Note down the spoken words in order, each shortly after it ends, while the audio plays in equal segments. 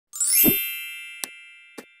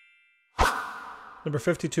Number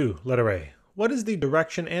 52, letter A. What is the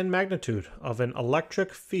direction and magnitude of an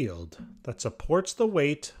electric field that supports the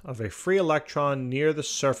weight of a free electron near the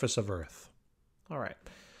surface of Earth? All right.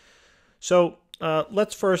 So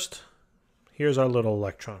let's first, here's our little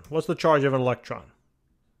electron. What's the charge of an electron?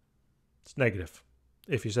 It's negative.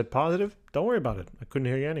 If you said positive, don't worry about it. I couldn't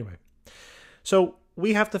hear you anyway. So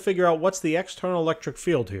we have to figure out what's the external electric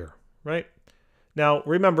field here, right? Now,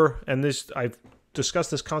 remember, and this I've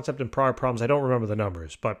discussed this concept in prior problems. I don't remember the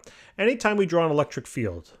numbers, but anytime we draw an electric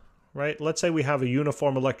field, right? Let's say we have a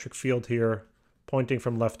uniform electric field here pointing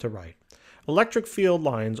from left to right. Electric field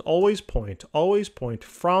lines always point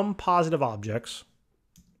from positive objects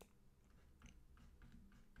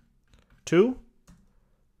to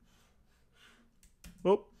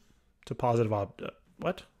positive objects.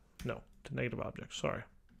 What? No, to negative objects. Sorry.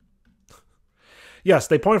 Yes,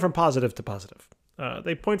 they point from positive to positive.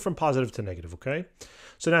 They point from positive to negative, okay?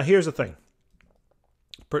 So now here's the thing.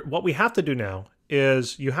 What we have to do now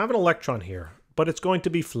is you have an electron here, but it's going to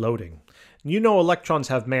be floating. You know electrons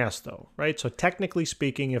have mass though, right? So technically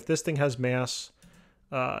speaking, if this thing has mass,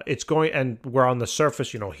 it's going, and we're on the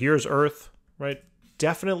surface, you know, here's Earth, right?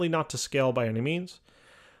 Definitely not to scale by any means.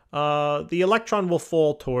 The electron will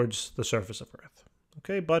fall towards the surface of Earth,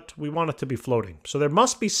 okay? But we want it to be floating. So there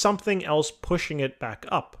must be something else pushing it back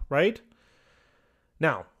up, right?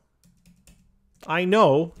 Now, I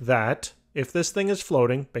know that if this thing is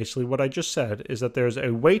floating, basically what I just said is that there's a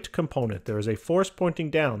weight component. There is a force pointing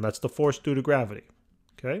down. That's the force due to gravity.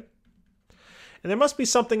 Okay? And there must be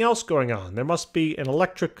something else going on. There must be an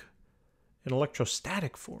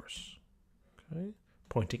electrostatic force, okay,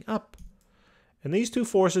 pointing up. And these two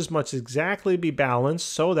forces must exactly be balanced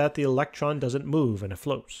so that the electron doesn't move and it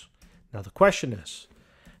floats. Now the question is,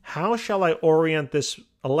 how shall I orient this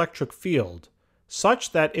electric field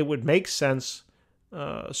such that it would make sense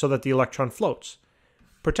so that the electron floats?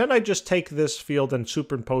 Pretend I just take this field and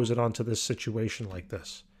superimpose it onto this situation like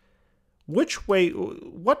this. Which way,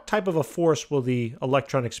 what type of a force will the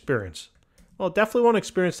electron experience? Well, it definitely won't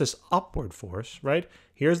experience this upward force, right?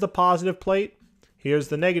 Here's the positive plate, here's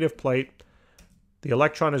the negative plate. The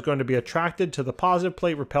electron is going to be attracted to the positive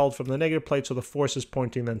plate, repelled from the negative plate, so the force is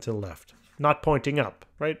pointing then to the left. Not pointing up,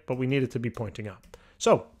 right? But we need it to be pointing up.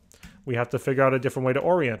 So we have to figure out a different way to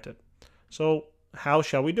orient it. So how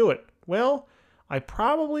shall we do it? Well, I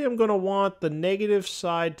probably am going to want the negative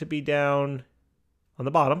side to be down on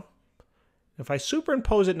the bottom. If I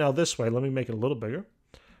superimpose it now this way, let me make it a little bigger.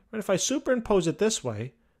 And if I superimpose it this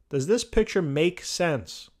way, does this picture make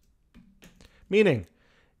sense? Meaning,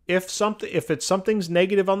 if something's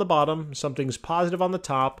negative on the bottom, something's positive on the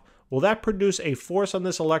top, will that produce a force on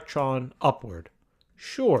this electron upward?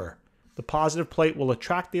 Sure. The positive plate will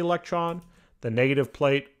attract the electron. The negative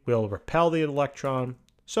plate will repel the electron.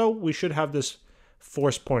 So we should have this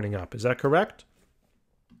force pointing up. Is that correct?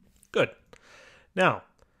 Good. Now,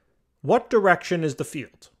 what direction is the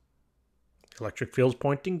field? The electric field's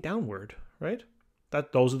pointing downward, right?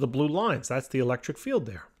 Those are the blue lines. That's the electric field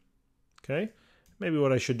there. Okay? Maybe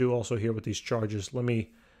what I should do also here with these charges, let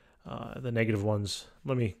me, the negative ones,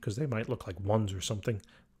 because they might look like ones or something.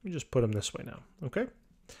 Let me just put them this way now, okay?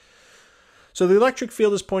 So the electric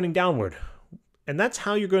field is pointing downward, and that's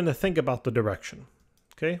how you're going to think about the direction,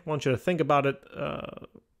 okay? I want you to think about it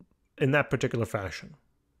in that particular fashion.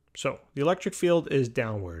 So the electric field is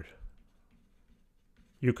downward.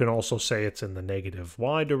 You can also say it's in the negative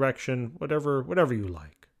y direction, whatever you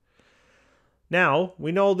like. Now,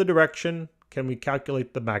 we know the direction. Can we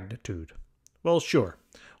calculate the magnitude? Well, sure.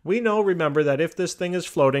 We know, remember, that if this thing is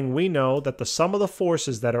floating, we know that the sum of the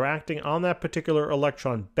forces that are acting on that particular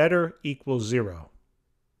electron better equals 0.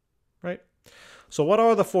 Right? So what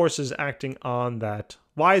are the forces acting on that?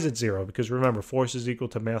 Why is it 0? Because remember, force is equal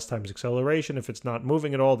to mass times acceleration. If it's not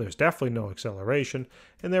moving at all, there's definitely no acceleration,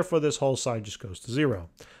 and therefore this whole side just goes to 0.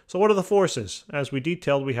 So what are the forces? As we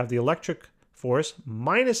detailed, we have the electric force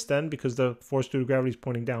minus then, because the force due to gravity is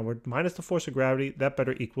pointing downward, minus the force of gravity, that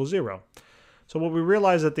better equals 0. So what we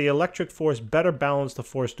realize that the electric force better balance the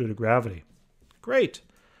force due to gravity. Great.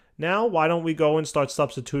 Now, why don't we go and start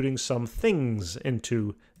substituting some things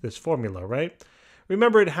into this formula, right?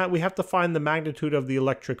 Remember, we have to find the magnitude of the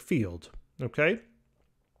electric field, okay?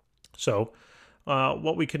 So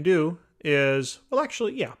what we can do is, well,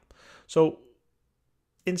 actually, yeah. So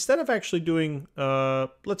instead of actually doing,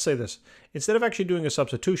 let's say this, instead of actually doing a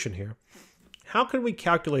substitution here, how can we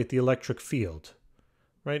calculate the electric field,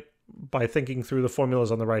 right? By thinking through the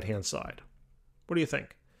formulas on the right-hand side. What do you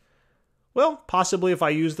think? Well, possibly if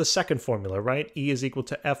I use the second formula, right? E is equal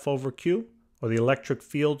to F over Q. or the electric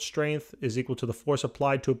field strength is equal to the force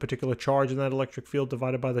applied to a particular charge in that electric field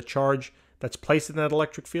divided by the charge that's placed in that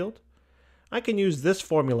electric field, I can use this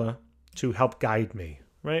formula to help guide me,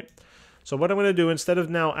 right? So what I'm going to do, instead of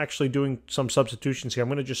now actually doing some substitutions here, I'm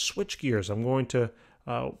going to just switch gears. I'm going to,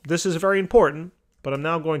 this is very important, but I'm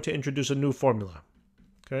now going to introduce a new formula,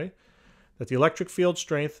 okay? That the electric field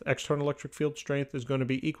strength, external electric field strength, is going to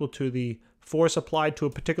be equal to the force applied to a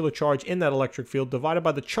particular charge in that electric field divided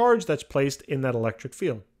by the charge that's placed in that electric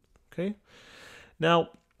field, okay? Now,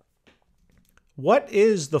 what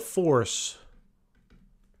is the force?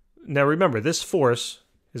 Now remember, this force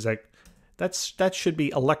is like, that should be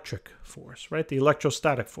electric force, right? The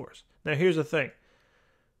electrostatic force. Now here's the thing.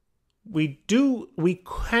 We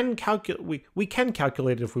can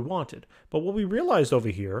calculate it if we wanted, but what we realized over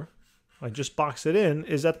here, I just boxed it in,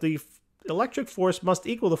 is that the electric force must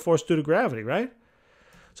equal the force due to gravity, right?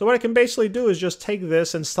 So what I can basically do is just take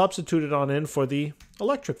this and substitute it on in for the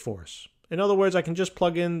electric force. In other words, I can just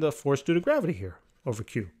plug in the force due to gravity here over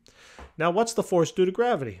Q. Now what's the force due to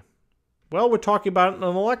gravity? Well, we're talking about an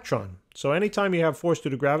electron. So anytime you have force due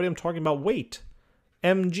to gravity, I'm talking about weight,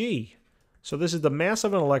 mg. So this is the mass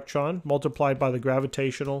of an electron multiplied by the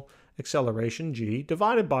gravitational acceleration, g,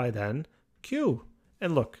 divided by then q.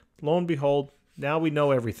 And look, lo and behold, now we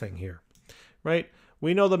know everything here, right?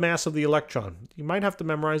 We know the mass of the electron. You might have to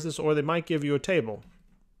memorize this, or they might give you a table.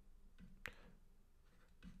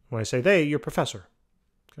 When I say they, your professor,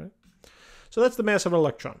 okay? So that's the mass of an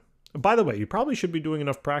electron. By the way, you probably should be doing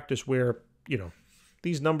enough practice where, you know,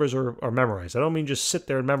 these numbers are memorized. I don't mean just sit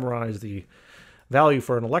there and memorize the value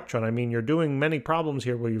for an electron. I mean, you're doing many problems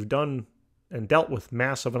here where you've done and dealt with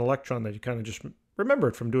mass of an electron that you kind of just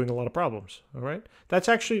remembered from doing a lot of problems, all right? That's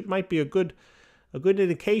actually might be a good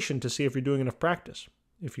indication to see if you're doing enough practice.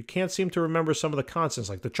 If you can't seem to remember some of the constants,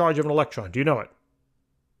 like the charge of an electron, do you know it?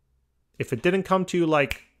 If it didn't come to you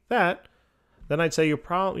like that, then I'd say you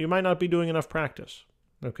might not be doing enough practice.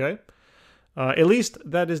 Okay, at least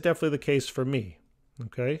that is definitely the case for me.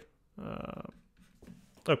 Okay,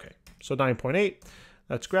 okay. So 9.8,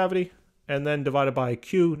 that's gravity, and then divided by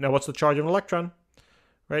Q. Now, what's the charge of an electron?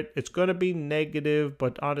 Right, it's going to be negative,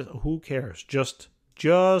 but who cares? Just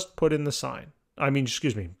put in the sign. I mean,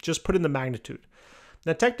 excuse me, just put in the magnitude.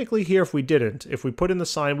 Now, technically here, if we put in the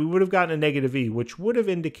sign, we would have gotten a negative e, which would have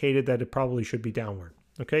indicated that it probably should be downward.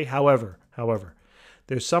 Okay, however.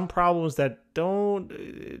 There's some problems that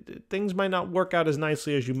things might not work out as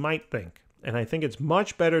nicely as you might think. And I think it's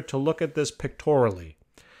much better to look at this pictorially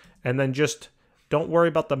and then just don't worry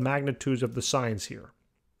about the magnitudes of the signs here.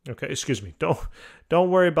 Okay, excuse me. Don't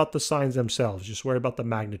worry about the signs themselves. Just worry about the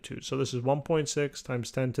magnitude. So this is 1.6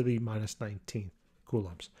 times 10 to the minus 19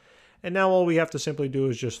 coulombs. And now all we have to simply do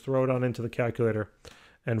is just throw it on into the calculator.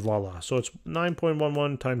 And voila. So it's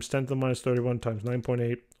 9.11 times 10 to the minus 31 times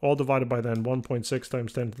 9.8, all divided by then 1.6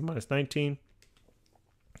 times 10 to the minus 19.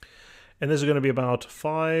 And this is going to be about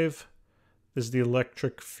 5. This is the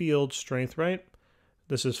electric field strength, right?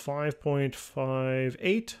 This is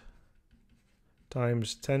 5.58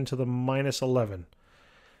 times 10 to the minus 11.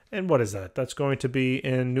 And what is that? That's going to be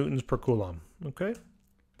in newtons per coulomb. Okay?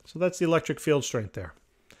 So that's the electric field strength there.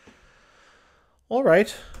 All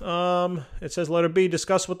right, it says letter B,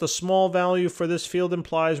 discuss what the small value for this field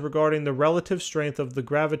implies regarding the relative strength of the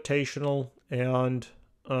gravitational and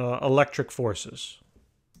electric forces.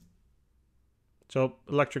 So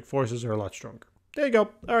electric forces are a lot stronger. There you go.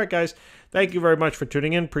 All right, guys. Thank you very much for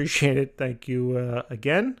tuning in. Appreciate it. Thank you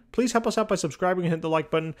again. Please help us out by subscribing and hit the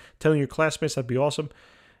like button. Telling your classmates, that'd be awesome.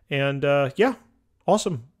 And yeah,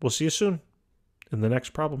 awesome. We'll see you soon in the next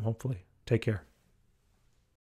problem, hopefully. Take care.